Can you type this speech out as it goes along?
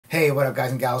Hey, what up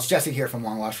guys and gals? Jesse here from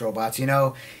Long Lost Robots. You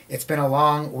know, it's been a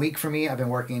long week for me. I've been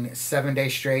working 7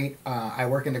 days straight. I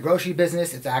work in the grocery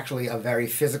business. It's actually a very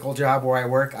physical job where I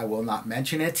work. I will not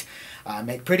mention it. I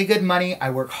make pretty good money.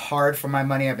 I work hard for my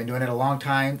money. I've been doing it a long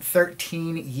time,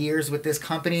 13 years with this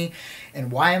company.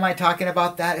 And why am I talking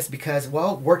about that? It's because,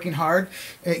 well, working hard,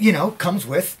 comes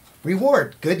with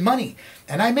reward, good money,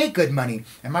 and I make good money,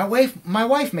 and my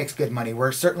wife makes good money.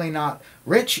 We're certainly not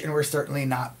rich, and we're certainly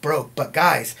not broke. But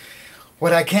guys,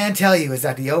 what I can tell you is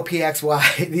that the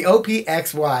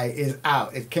OPXY is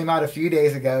out. It came out a few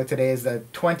days ago. Today is the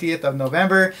 20th of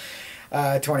November,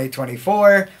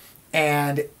 2024,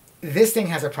 and this thing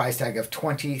has a price tag of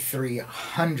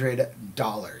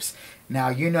 $2,300. Now,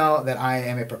 you know that I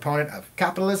am a proponent of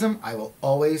capitalism. I will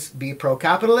always be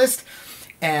pro-capitalist,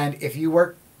 and if you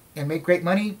work and make great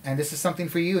money, and this is something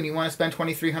for you, and you want to spend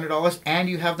 $2,300 and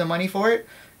you have the money for it,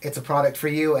 it's a product for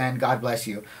you, and God bless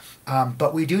you.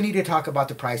 But we do need to talk about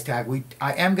the price tag.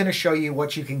 I am going to show you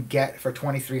what you can get for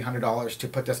 $2,300 to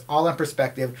put this all in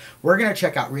perspective. We're going to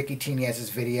check out Ricky Tinez's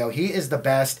video. He is the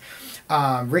best.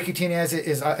 Ricky Tinez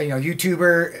is a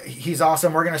YouTuber. He's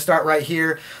awesome. We're going to start right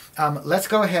here. Let's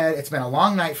go ahead. It's been a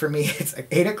long night for me. It's like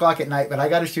 8 o'clock at night, but I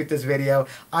got to shoot this video.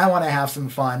 I want to have some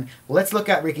fun. Let's look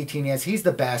at Ricky Tinez. He's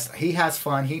the best. He has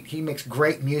fun. He makes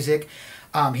great music.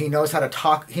 He knows how to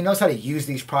talk. He knows how to use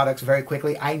these products very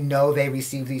quickly. I know they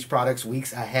receive these products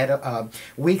weeks ahead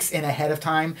of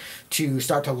time to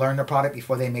start to learn the product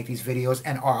before they make these videos,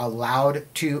 and are allowed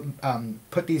to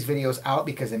put these videos out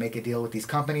because they make a deal with these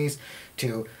companies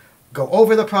to go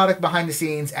over the product behind the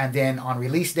scenes, and then on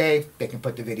release day they can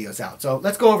put the videos out. So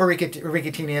let's go over Ricky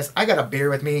Tinez. I got a beer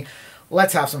with me.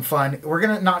 Let's have some fun.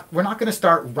 We're not gonna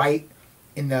start right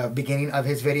in the beginning of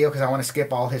his video because I want to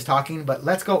skip all his talking, but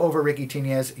let's go over Ricky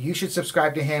Tinez. You should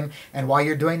subscribe to him, and while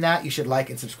you're doing that, you should like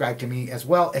and subscribe to me as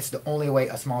well. It's the only way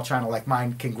a small channel like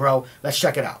mine can grow. Let's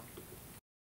check it out.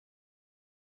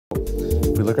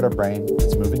 If we look at our brain,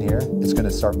 it's moving here. It's going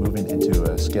to start moving into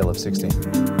a scale of 16.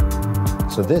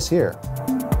 So this here,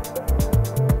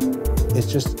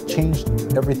 it's just changed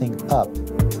everything up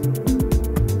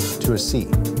to a C,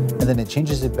 and then it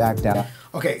changes it back down.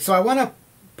 Okay, so I want to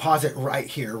pause it right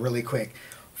here really quick.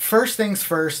 First things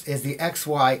first is the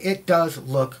XY. It does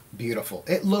look beautiful.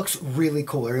 It looks really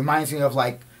cool. It reminds me of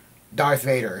like Darth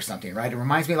Vader or something, right? It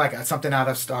reminds me like something out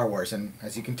of Star Wars, and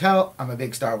as you can tell, I'm a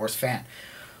big Star Wars fan.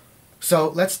 So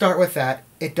let's start with that.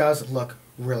 It does look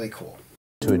really cool.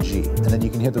 To a G, and then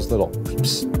you can hear those little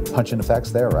punch-in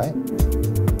effects there, right?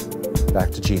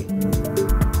 Back to G.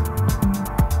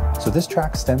 So this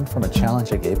track stemmed from a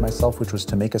challenge I gave myself, which was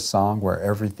to make a song where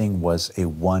everything was a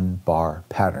one-bar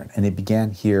pattern. And it began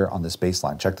here on this bass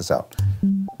line. Check this out.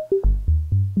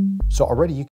 So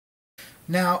already you...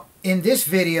 Now, in this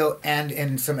video and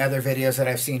in some other videos that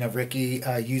I've seen of Ricky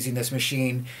using this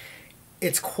machine,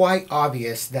 it's quite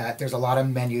obvious that there's a lot of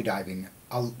menu diving.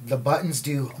 The buttons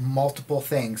do multiple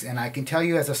things. And I can tell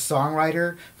you as a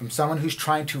songwriter, from someone who's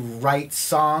trying to write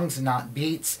songs, not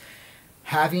beats,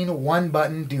 having one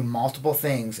button do multiple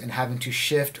things and having to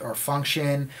shift or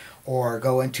function or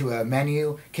go into a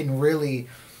menu can really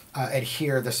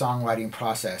adhere the songwriting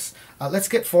process. Let's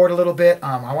get forward a little bit.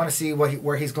 I want to see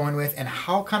where he's going with, and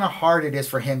how kind of hard it is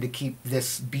for him to keep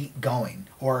this beat going,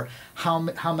 or how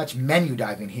much menu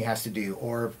diving he has to do,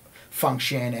 or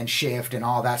function and shift and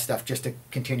all that stuff just to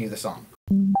continue the song.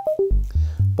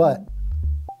 But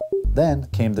then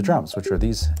came the drums, which are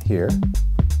these here.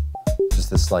 Just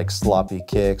this like sloppy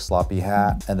kick, sloppy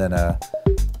hat, and then a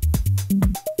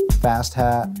fast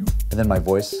hat, and then my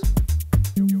voice,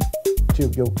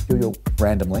 yo,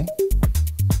 randomly.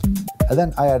 And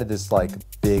then I added this like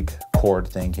big chord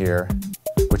thing here,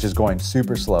 which is going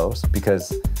super slow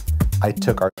because I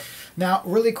took our... Now,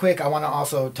 really quick, I want to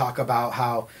also talk about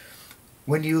how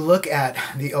when you look at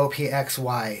the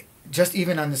OPXY, just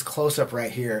even on this close-up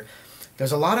right here,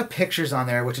 there's a lot of pictures on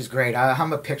there, which is great.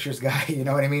 I'm a pictures guy, you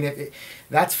know what I mean?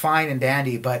 That's fine and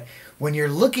dandy, but when you're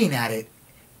looking at it,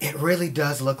 it really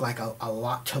does look like a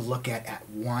lot to look at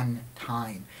one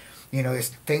time. You know,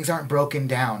 things aren't broken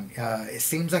down. It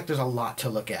seems like there's a lot to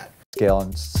look at.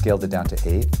 Scaled it down to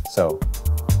 8, so.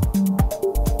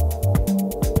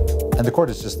 And the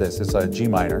chord is just this, it's a G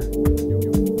minor.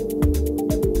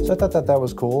 So I thought that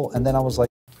was cool, and then I was like...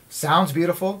 Sounds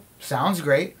beautiful, sounds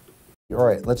great. All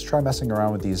right, let's try messing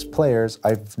around with these players.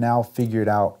 I've now figured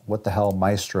out what the hell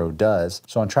Maestro does.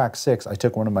 So on track 6, I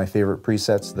took one of my favorite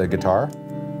presets, the guitar.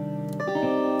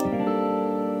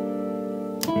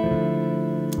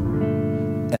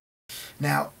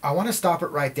 Now, I want to stop it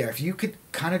right there. If you could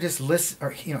kind of just listen, or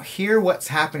hear what's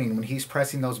happening when he's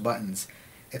pressing those buttons.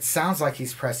 it sounds like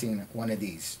he's pressing one of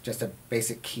these, just a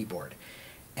basic keyboard.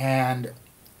 And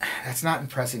that's not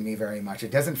impressing me very much.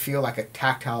 It doesn't feel like a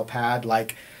tactile pad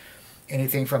like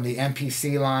anything from the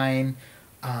MPC line.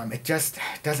 It just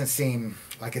doesn't seem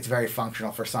like it's very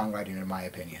functional for songwriting, in my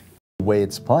opinion. The way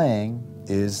it's playing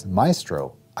is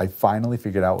Maestro. I finally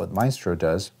figured out what Maestro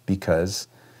does because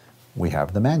we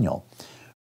have the manual.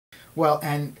 Well,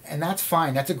 and that's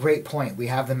fine. That's a great point. We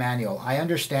have the manual. I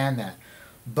understand that.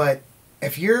 But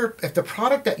if the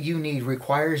product that you need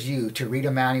requires you to read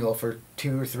a manual for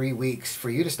 2 or 3 weeks for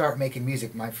you to start making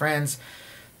music, my friends,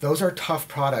 those are tough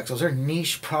products. Those are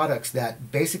niche products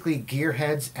that basically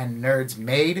gearheads and nerds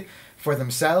made for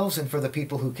themselves and for the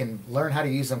people who can learn how to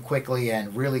use them quickly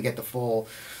and really get the full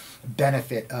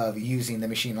benefit of using the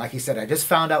machine. Like you said, I just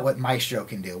found out what Maestro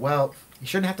can do. Well, you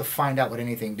shouldn't have to find out what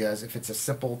anything does if it's a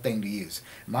simple thing to use.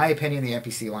 In my opinion, the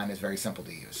MPC line is very simple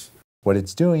to use. What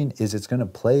it's doing is it's going to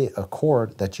play a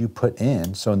chord that you put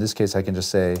in. So in this case, I can just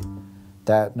say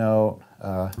that note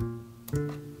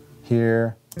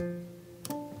here,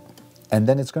 and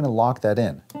then it's going to lock that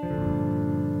in.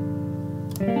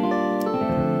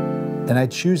 And I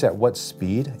choose at what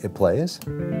speed it plays.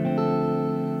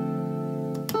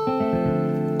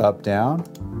 Up, down.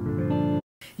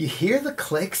 You hear the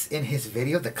clicks in his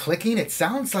video, the clicking, it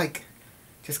sounds like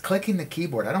just clicking the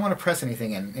keyboard. I don't want to press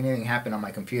anything and anything happen on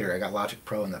my computer. I got Logic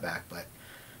Pro in the back, but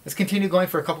let's continue going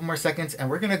for a couple more seconds and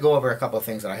we're going to go over a couple of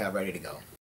things that I have ready to go.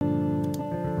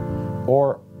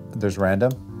 Or there's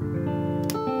random.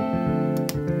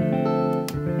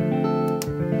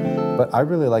 But I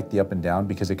really like the up and down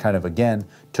because it kind of, again,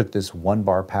 took this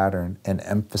 1-bar pattern and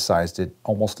emphasized it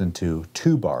almost into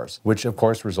 2 bars, which of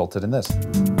course resulted in this. So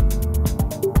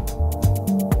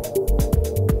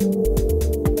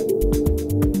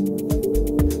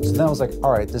then I was like,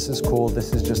 all right, this is cool.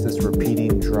 This is just this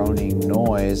repeating, droning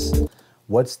noise.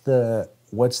 What's the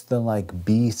like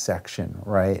B section,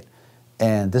 right?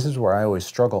 And this is where I always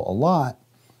struggle a lot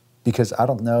because I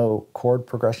don't know chord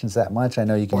progressions that much. I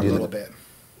know you can do a little bit.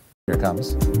 Here it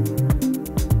comes.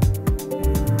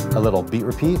 A little beat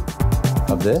repeat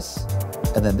of this.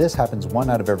 And then this happens 1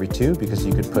 out of every 2 because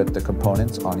you could put the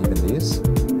components on even these.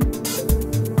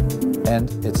 And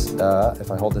it's, if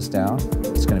I hold this down,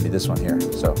 it's going to be this one here.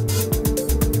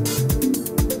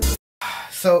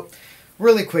 So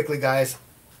really quickly, guys,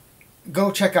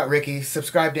 go check out Ricky.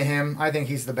 Subscribe to him. I think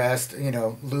he's the best. You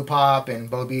know, Lou Pop and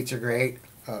Bo Beats are great.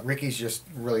 Ricky's just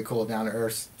really cool, down to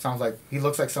earth. Sounds like he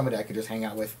looks like somebody I could just hang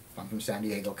out with. I'm from San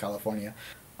Diego, California.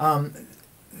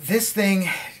 This thing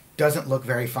doesn't look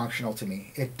very functional to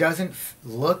me. It doesn't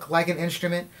look like an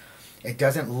instrument. It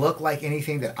doesn't look like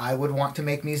anything that I would want to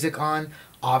make music on.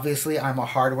 Obviously, I'm a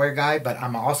hardware guy, but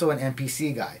I'm also an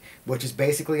MPC guy, which is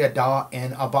basically a DAW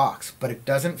in a box. But it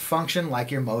doesn't function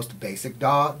like your most basic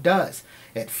DAW does.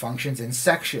 It functions in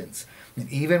sections. And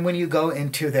even when you go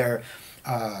into their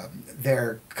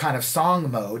kind of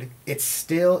song mode, it's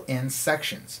still in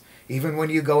sections. Even when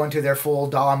you go into their full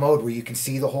DAW mode where you can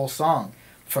see the whole song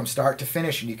from start to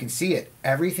finish and you can see it,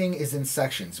 everything is in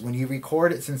sections. When you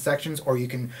record, it's in sections, or you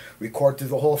can record through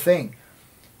the whole thing.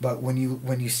 But when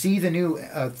you see the new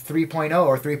 3.0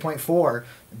 or 3.4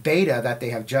 beta that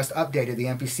they have just updated the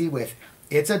MPC with,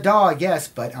 it's a DAW, yes,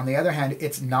 but on the other hand,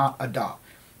 it's not a DAW.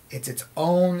 It's its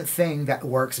own thing that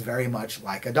works very much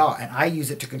like a DAW, and I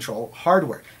use it to control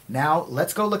hardware. Now,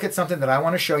 let's go look at something that I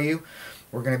want to show you.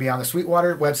 We're going to be on the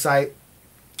Sweetwater website,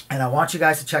 and I want you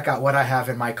guys to check out what I have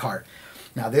in my cart.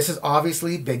 Now, this is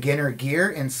obviously beginner gear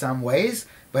in some ways,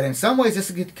 but in some ways,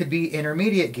 this could be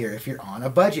intermediate gear if you're on a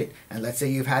budget. And let's say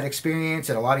you've had experience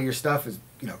and a lot of your stuff is,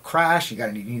 crashed. You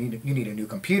need a new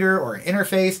computer or an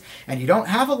interface, and you don't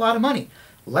have a lot of money.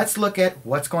 Let's look at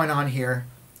what's going on here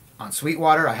on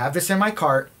Sweetwater. I have this in my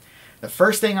cart. The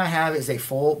first thing I have is a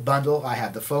full bundle. I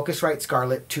have the Focusrite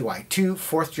Scarlett 2i2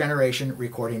 4th generation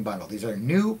recording bundle. These are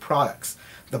new products.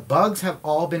 The bugs have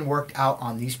all been worked out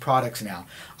on these products now.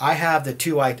 I have the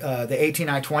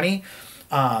 18i20.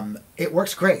 It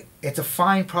works great. It's a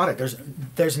fine product.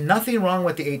 There's nothing wrong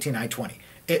with the 18i20.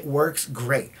 It works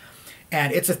great.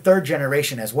 And it's a 3rd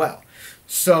generation as well.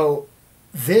 So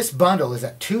this bundle is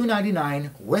at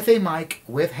 $299 with a mic,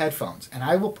 with headphones. And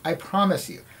I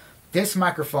promise you, this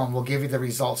microphone will give you the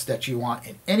results that you want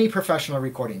in any professional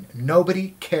recording.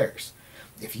 Nobody cares.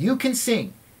 If you can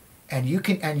sing and you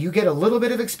get a little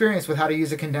bit of experience with how to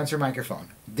use a condenser microphone,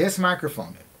 this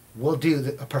microphone will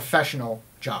do a professional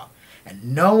job.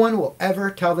 And no one will ever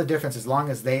tell the difference as long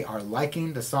as they are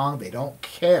liking the song. They don't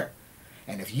care.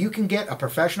 And if you can get a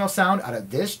professional sound out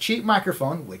of this cheap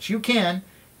microphone, which you can,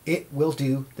 it will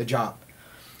do the job.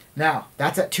 Now,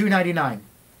 that's at $299.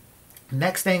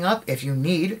 Next thing up, if you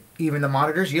need even the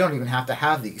monitors, you don't even have to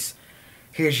have these.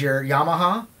 Here's your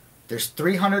Yamaha. There's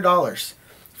 $300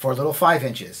 for a little 5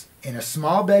 inches. In a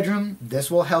small bedroom,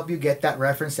 this will help you get that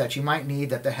reference that you might need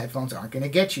that the headphones aren't going to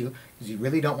get you, because you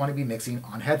really don't want to be mixing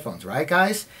on headphones, right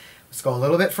guys? Let's go a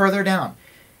little bit further down.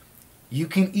 You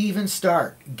can even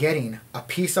start getting a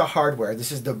piece of hardware.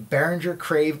 This is the Behringer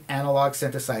Crave analog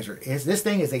synthesizer. This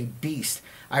thing is a beast.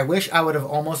 I wish I would have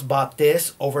almost bought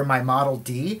this over my Model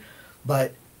D,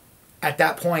 but at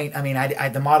that point, I mean,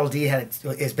 the Model D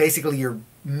is basically your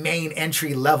main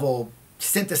entry level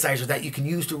synthesizer that you can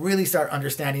use to really start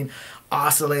understanding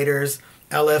oscillators,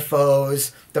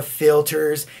 LFOs, the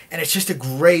filters, and it's just a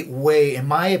great way, in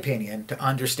my opinion, to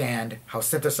understand how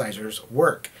synthesizers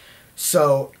work.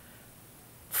 So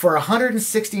for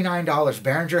 $169,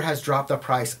 Behringer has dropped the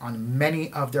price on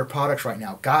many of their products right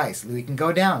now. Guys, we can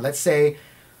go down. Let's say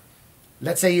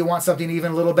you want something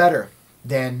even a little better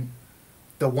than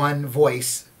the one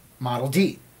voice Model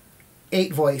D.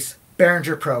 8 voice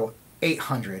Behringer Pro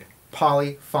 800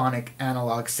 polyphonic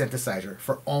analog synthesizer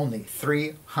for only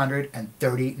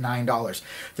 $339.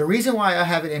 The reason why I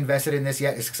haven't invested in this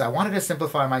yet is because I wanted to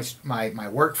simplify my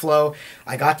workflow.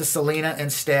 I got the Selena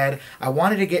instead. I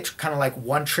wanted to get kind of like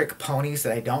one-trick ponies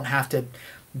that I don't have to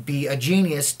be a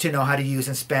genius to know how to use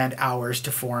and spend hours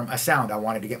to form a sound. I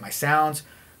wanted to get my sounds,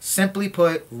 simply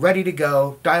put, ready to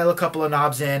go, dial a couple of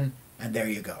knobs in, and there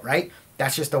you go, right?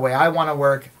 That's just the way I want to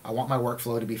work. I want my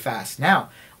workflow to be fast. Now,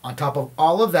 on top of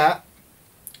all of that,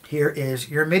 here is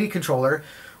your MIDI controller,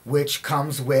 which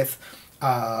comes with,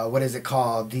 what is it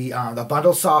called? The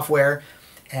bundle software,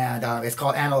 and it's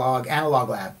called Analog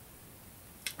Lab.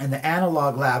 And the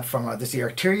Analog Lab from this is the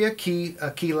Arteria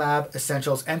Key Lab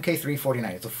Essentials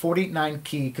MK349. It's a 49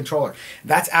 key controller.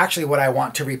 That's actually what I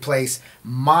want to replace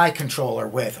my controller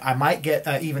with. I might get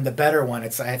even the better one.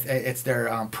 It's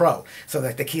their Pro, so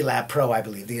like the Key Lab Pro, I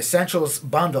believe. The Essentials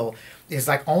bundle is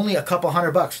like only a couple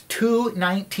 $100,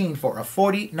 $219 for a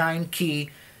 49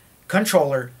 key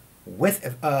controller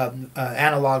with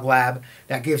Analog Lab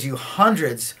that gives you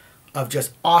hundreds of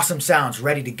just awesome sounds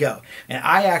ready to go. And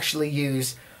I actually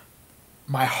use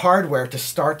my hardware to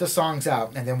start the songs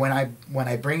out, and then when I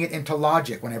bring it into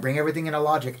Logic, when I bring everything into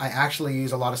Logic, I actually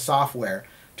use a lot of software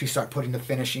to start putting the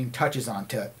finishing touches on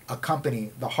to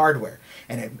accompany the hardware,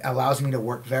 and it allows me to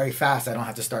work very fast. I don't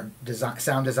have to start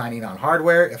sound designing on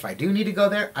hardware. If I do need to go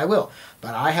there, I will,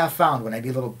 but I have found when I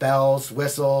do little bells,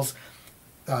 whistles,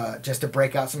 just to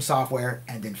break out some software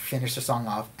and then finish the song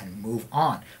off and move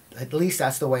on. At least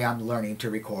that's the way I'm learning to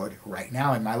record right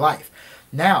now in my life.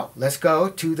 Now, let's go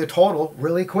to the total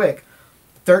really quick.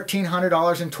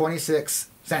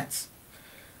 $1,300.26.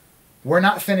 We're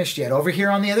not finished yet. Over here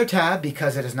on the other tab,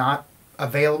 because it is not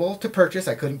available to purchase,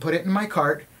 I couldn't put it in my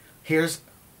cart. Here's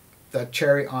the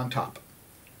cherry on top.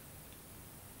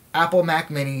 Apple Mac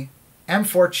Mini,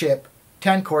 M4 chip,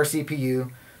 10-core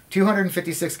CPU,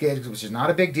 256 gigs, which is not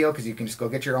a big deal because you can just go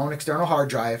get your own external hard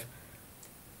drive.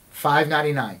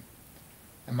 $599.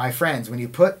 And my friends, when you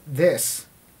put this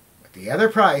with the other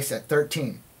price at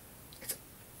 $13, it's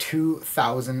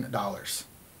 $2,000.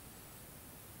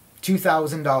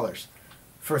 $2,000.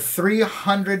 For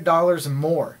 $300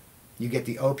 more, you get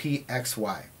the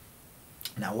OPXY.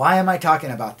 Now, why am I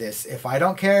talking about this? If I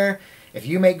don't care, if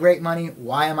you make great money,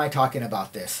 why am I talking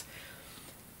about this?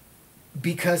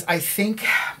 Because I think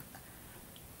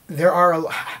there are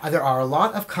a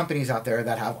lot of companies out there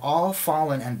that have all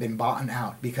fallen and been bought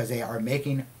out because they are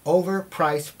making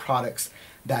overpriced products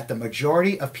that the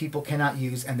majority of people cannot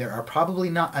use, and there are probably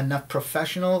not enough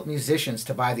professional musicians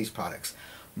to buy these products.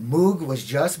 Moog was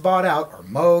just bought out, or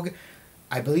Moog,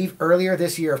 I believe earlier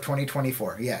this year of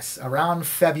 2024. Yes, around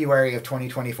February of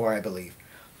 2024, I believe.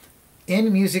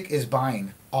 InMusic is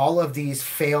buying all of these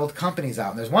failed companies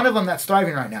out. And there's one of them that's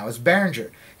thriving right now, is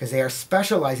Behringer, because they are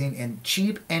specializing in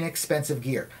cheap and expensive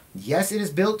gear. Yes, it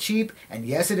is built cheap, and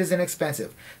yes, it is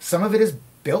inexpensive. Some of it is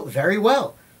built very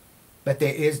well, but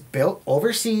it is built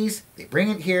overseas. They bring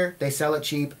it here, they sell it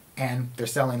cheap, and they're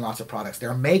selling lots of products.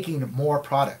 They're making more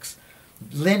products.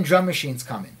 Linn drum machines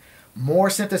coming. More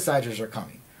synthesizers are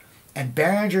coming. And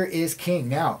Behringer is king.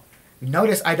 Now,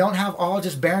 notice I don't have all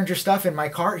just Behringer stuff in my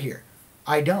cart here.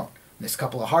 I don't. There's a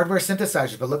couple of hardware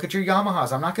synthesizers, but look at your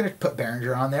Yamahas. I'm not going to put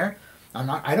Behringer on there.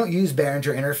 I don't use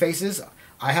Behringer interfaces.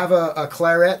 I have a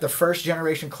Claret, the first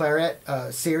generation Claret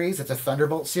series. It's a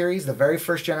Thunderbolt series, the very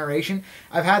first generation.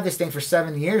 I've had this thing for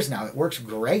 7 years now. It works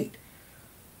great,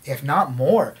 if not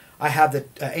more. I have the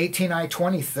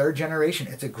 18i20 third generation.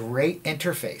 It's a great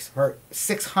interface. For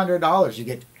 $600, you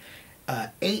get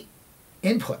 8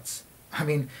 inputs. I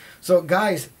mean, so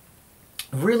guys,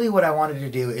 really what I wanted to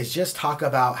do is just talk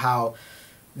about how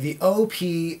the OP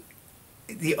is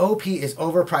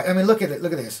overpriced. I mean, look at it.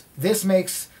 Look at this.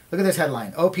 Look at this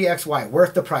headline. OPXY,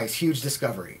 worth the price, huge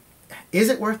discovery. Is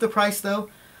it worth the price though?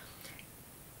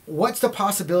 What's the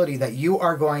possibility that you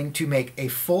are going to make a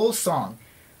full song,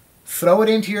 throw it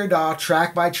into your DAW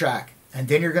track by track, and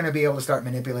then you're going to be able to start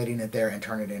manipulating it there and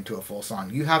turn it into a full song?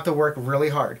 You have to work really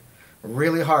hard,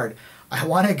 really hard. I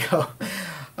want to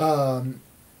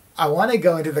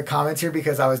go into the comments here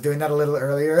because I was doing that a little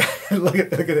earlier. look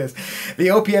at this. The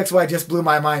OPXY just blew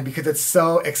my mind because it's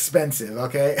so expensive.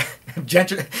 Okay,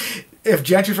 if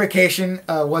gentrification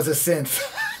was a synth,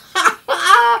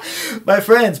 my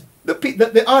friends.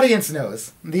 The audience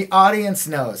knows. The audience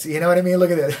knows. You know what I mean?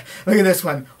 Look at this. Look at this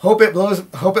one. Hope it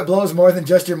blows more than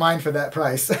just your mind for that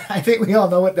price. I think we all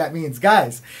know what that means,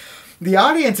 guys. The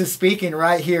audience is speaking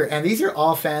right here, and these are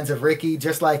all fans of Ricky,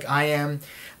 just like I am.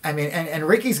 I mean, and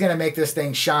Ricky's gonna make this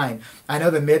thing shine. I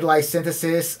know the Midlife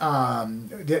Synthesis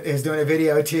is doing a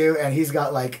video too, and he's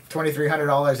got like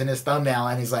 $2,300 in his thumbnail,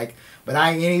 and he's like, "But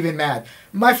I ain't even mad."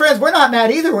 My friends, we're not mad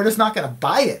either. We're just not gonna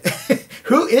buy it.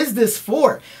 Who is this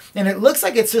for? And it looks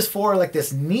like it's just for like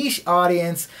this niche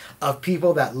audience of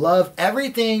people that love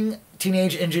everything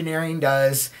Teenage Engineering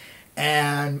does.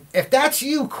 And if that's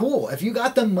you, cool. If you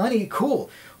got the money, cool.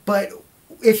 But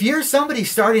if you're somebody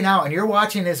starting out and you're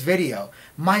watching this video,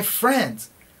 my friends,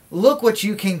 look what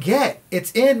you can get.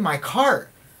 It's in my cart.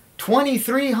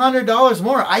 $2,300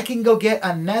 more. I can go get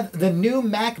the new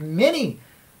Mac Mini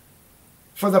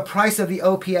for the price of the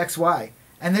OPXY.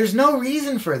 And there's no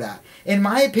reason for that. In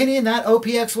my opinion, that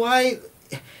OPXY,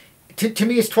 to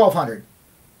me, is $1,200.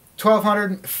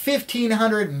 $1,200,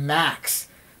 $1,500 max.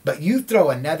 But you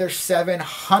throw another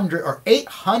 $700 or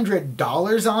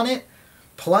 $800 on it,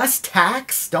 plus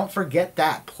tax. Don't forget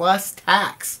that, plus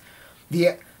tax.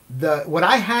 What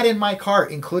I had in my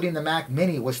cart, including the Mac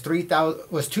Mini, was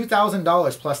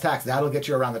 $2,000 plus tax. That'll get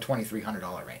you around the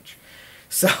 $2,300 range.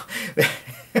 So,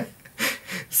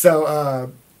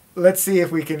 let's see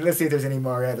if there's any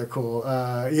more other cool.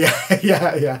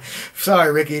 Yeah.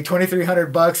 Sorry, Ricky.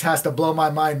 $2,300 has to blow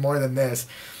my mind more than this.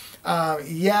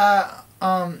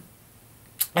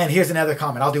 And here's another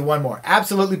comment. I'll do one more.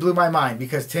 Absolutely blew my mind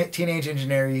because Teenage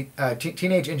Engineering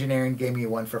gave me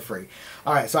one for free.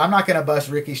 All right, so I'm not going to bust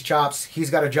Ricky's chops. He's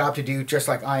got a job to do just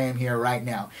like I am here right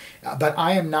now. But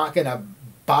I am not going to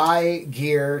buy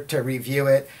gear to review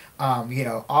it.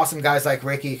 Awesome guys like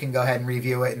Ricky can go ahead and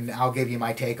review it, and I'll give you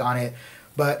my take on it.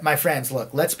 But my friends,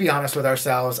 look, let's be honest with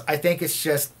ourselves. I think it's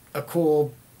just a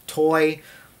cool toy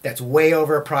that's way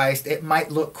overpriced. It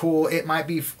might look cool. It might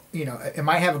be, it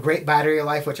might have a great battery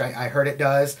life, which I heard it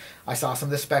does. I saw some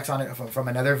of the specs on it from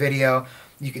another video.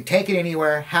 You can take it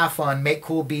anywhere, have fun, make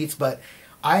cool beats, but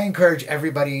I encourage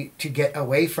everybody to get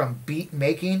away from beat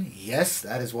making. Yes,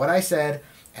 that is what I said.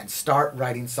 And start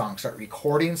writing songs, start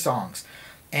recording songs.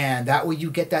 And that way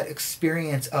you get that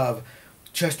experience of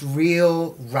just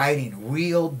real writing,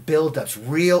 real build-ups,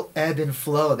 real ebb and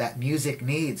flow that music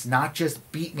needs, not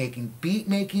just beat making. Beat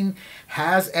making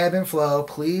has ebb and flow.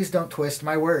 Please don't twist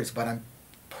my words, but I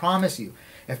promise you,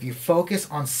 if you focus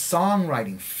on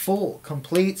songwriting, full,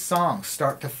 complete songs,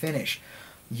 start to finish,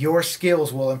 your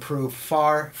skills will improve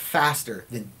far faster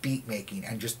than beat making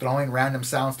and just throwing random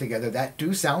sounds together that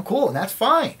do sound cool, and that's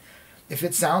fine. If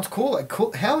it sounds cool,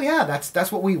 hell yeah,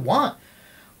 that's what we want.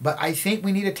 But I think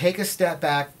we need to take a step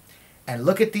back and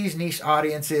look at these niche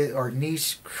audiences or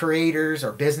niche creators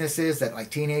or businesses that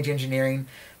like Teenage Engineering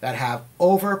that have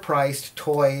overpriced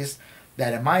toys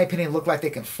that in my opinion look like they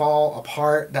can fall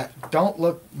apart, that don't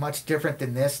look much different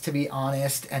than this, to be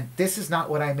honest. And this is not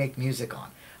what I make music on.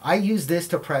 I use this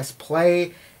to press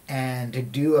play and to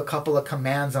do a couple of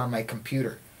commands on my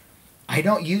computer. I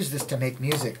don't use this to make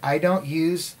music. I don't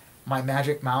use my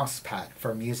magic mouse pad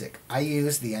for music. I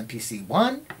use the MPC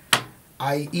One.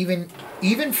 I even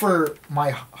for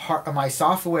my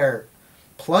software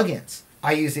plugins,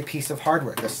 I use a piece of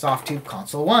hardware, the Softtube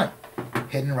Console One,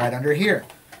 hidden right under here.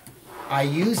 I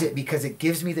use it because it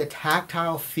gives me the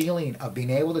tactile feeling of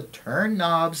being able to turn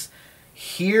knobs,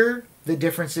 hear the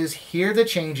differences, hear the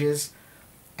changes,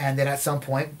 and then at some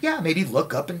point, maybe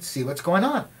look up and see what's going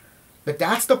on. But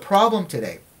that's the problem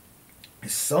today.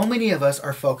 So many of us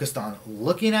are focused on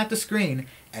looking at the screen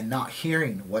and not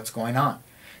hearing what's going on.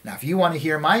 Now, if you want to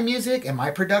hear my music and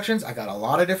my productions, I got a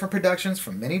lot of different productions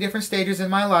from many different stages in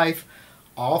my life,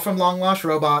 all from Long Lost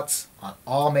Robots on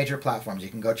all major platforms. You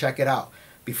can go check it out.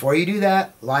 Before you do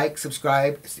that, like,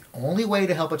 subscribe. It's the only way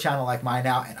to help a channel like mine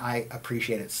out, and I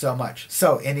appreciate it so much.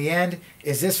 So, in the end,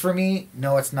 is this for me?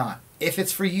 No, it's not. If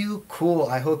it's for you, cool.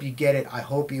 I hope you get it. I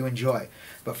hope you enjoy.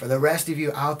 But for the rest of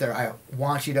you out there, I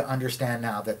want you to understand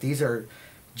now that these are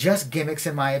just gimmicks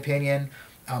in my opinion.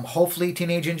 Hopefully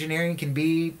Teenage Engineering can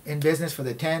be in business for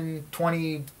the 10,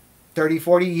 20, 30,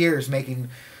 40 years making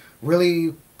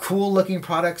really cool looking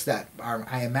products that are,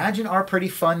 I imagine, are pretty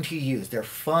fun to use. They're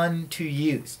fun to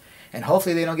use. And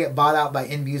hopefully they don't get bought out by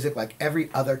InMusic like every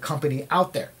other company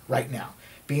out there right now,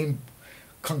 being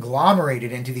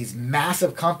conglomerated into these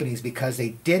massive companies because they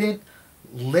didn't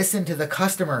listen to the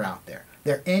customer out there.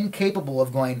 They're incapable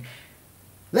of going,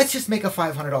 let's just make a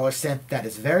 $500 synth that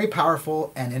is very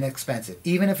powerful and inexpensive,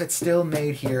 even if it's still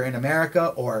made here in America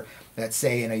or, let's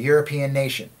say, in a European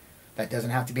nation. That doesn't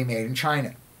have to be made in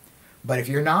China. But if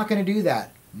you're not going to do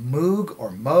that, Moog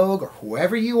or Moog or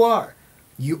whoever you are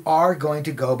going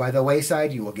to go by the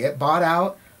wayside. You will get bought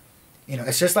out. You know,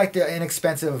 it's just like the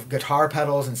inexpensive guitar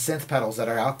pedals and synth pedals that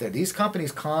are out there. These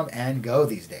companies come and go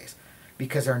these days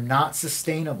because they're not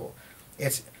sustainable.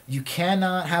 You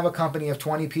cannot have a company of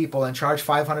 20 people and charge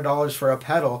 $500 for a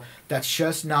pedal that's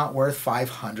just not worth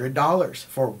 $500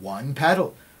 for one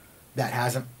pedal that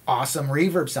has an awesome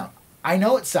reverb sound. I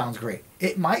know it sounds great.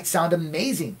 It might sound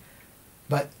amazing.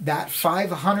 But that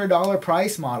 $500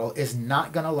 price model is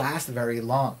not going to last very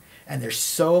long. And there's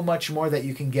so much more that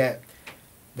you can get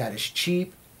that is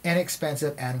cheap,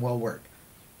 inexpensive, and will work.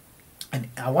 And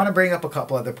I want to bring up a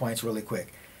couple other points really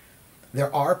quick.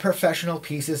 There are professional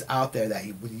pieces out there that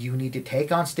you need to take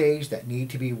on stage that need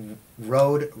to be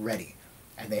road ready.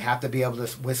 And they have to be able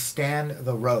to withstand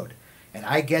the road. And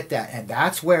I get that. And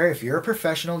that's where, if you're a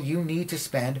professional, you need to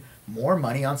spend more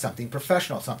money on something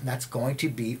professional, something that's going to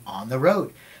be on the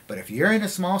road. But if you're in a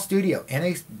small studio,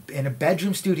 in a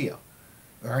bedroom studio,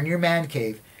 or in your man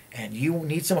cave, and you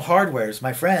need some hardwares,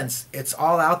 my friends, it's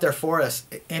all out there for us,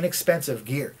 inexpensive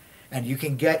gear. And you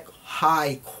can get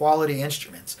high quality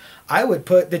instruments. I would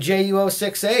put the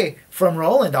JU06A from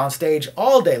Roland on stage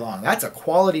all day long. That's a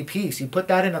quality piece. You put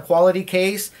that in a quality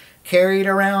case, carry it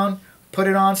around, put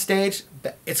it on stage,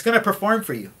 it's going to perform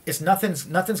for you. Nothing's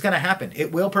going to happen.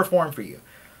 It will perform for you.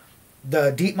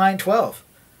 The DeepMind 12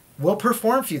 will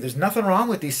perform for you. There's nothing wrong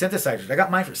with these synthesizers. I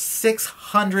got mine for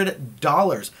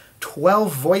 $600,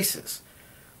 12 voices.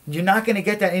 You're not going to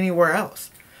get that anywhere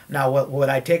else. Now, would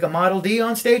I take a Model D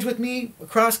on stage with me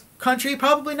across country?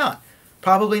 Probably not.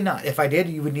 Probably not. If I did,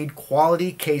 you would need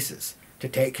quality cases to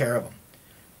take care of them.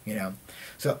 You know.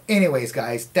 So anyways,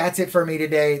 guys, that's it for me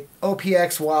today.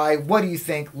 OPXY, what do you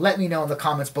think? Let me know in the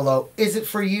comments below. Is it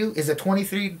for you? Is a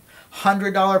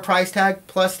 $2,300 price tag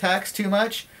plus tax too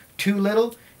much? Too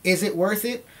little? Is it worth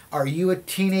it? Are you a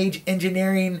Teenage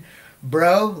Engineering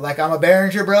bro? Like I'm a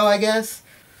Behringer bro, I guess?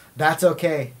 That's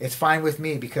okay. It's fine with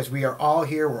me because we are all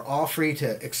here. We're all free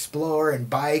to explore and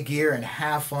buy gear and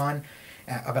have fun.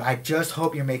 But I just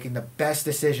hope you're making the best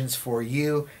decisions for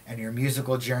you and your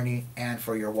musical journey and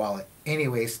for your wallet.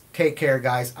 Anyways, take care,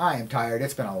 guys. I am tired.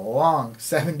 It's been a long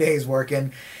 7 days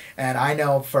working. And I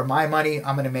know for my money,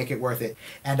 I'm going to make it worth it.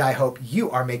 And I hope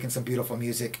you are making some beautiful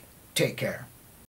music. Take care.